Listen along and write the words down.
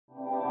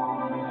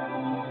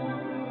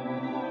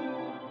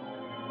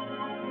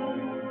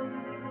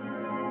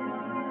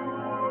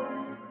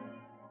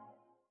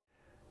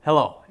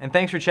Hello, and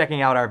thanks for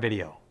checking out our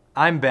video.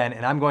 I'm Ben,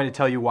 and I'm going to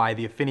tell you why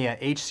the Afinia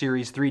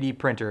H-Series 3D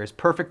printer is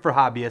perfect for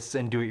hobbyists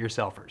and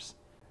do-it-yourselfers.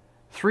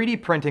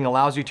 3D printing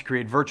allows you to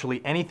create virtually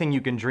anything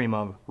you can dream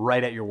of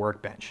right at your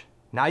workbench.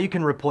 Now you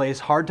can replace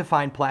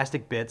hard-to-find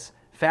plastic bits,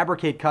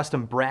 fabricate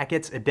custom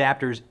brackets,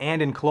 adapters,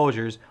 and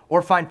enclosures,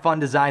 or find fun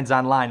designs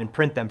online and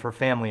print them for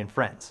family and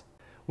friends.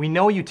 We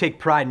know you take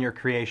pride in your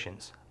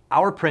creations.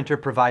 Our printer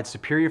provides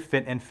superior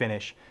fit and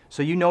finish,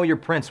 so you know your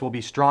prints will be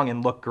strong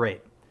and look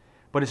great.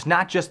 But it's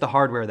not just the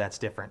hardware that's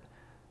different.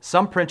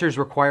 Some printers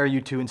require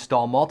you to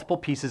install multiple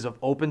pieces of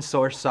open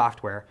source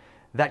software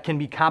that can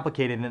be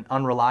complicated and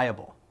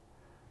unreliable.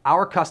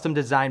 Our custom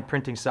designed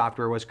printing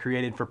software was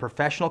created for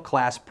professional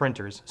class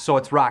printers, so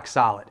it's rock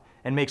solid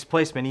and makes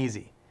placement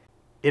easy.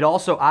 It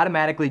also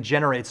automatically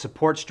generates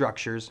support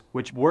structures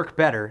which work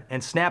better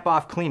and snap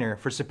off cleaner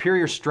for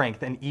superior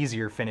strength and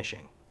easier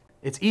finishing.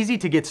 It's easy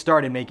to get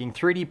started making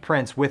 3D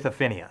prints with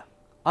Afinia.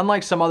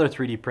 Unlike some other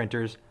 3D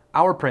printers,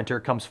 our printer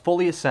comes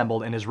fully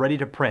assembled and is ready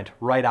to print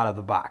right out of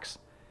the box.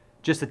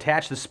 Just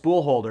attach the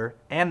spool holder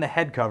and the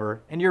head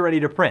cover and you're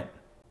ready to print.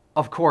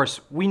 Of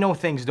course, we know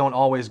things don't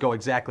always go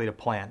exactly to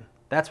plan.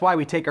 That's why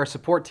we take our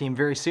support team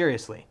very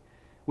seriously.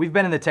 We've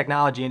been in the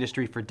technology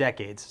industry for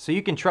decades, so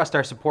you can trust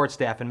our support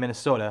staff in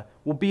Minnesota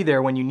will be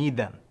there when you need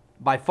them,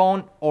 by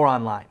phone or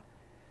online.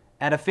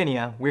 At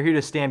Afinia, we're here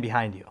to stand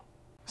behind you.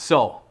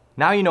 So,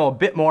 now you know a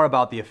bit more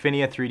about the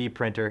Afinia 3D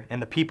printer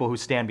and the people who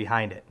stand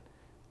behind it.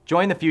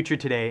 Join the future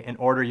today and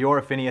order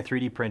your Afinia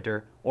 3D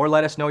printer, or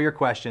let us know your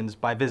questions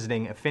by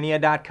visiting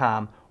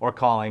afinia.com or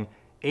calling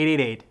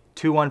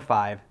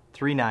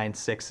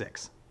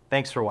 888-215-3966.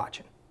 Thanks for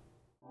watching.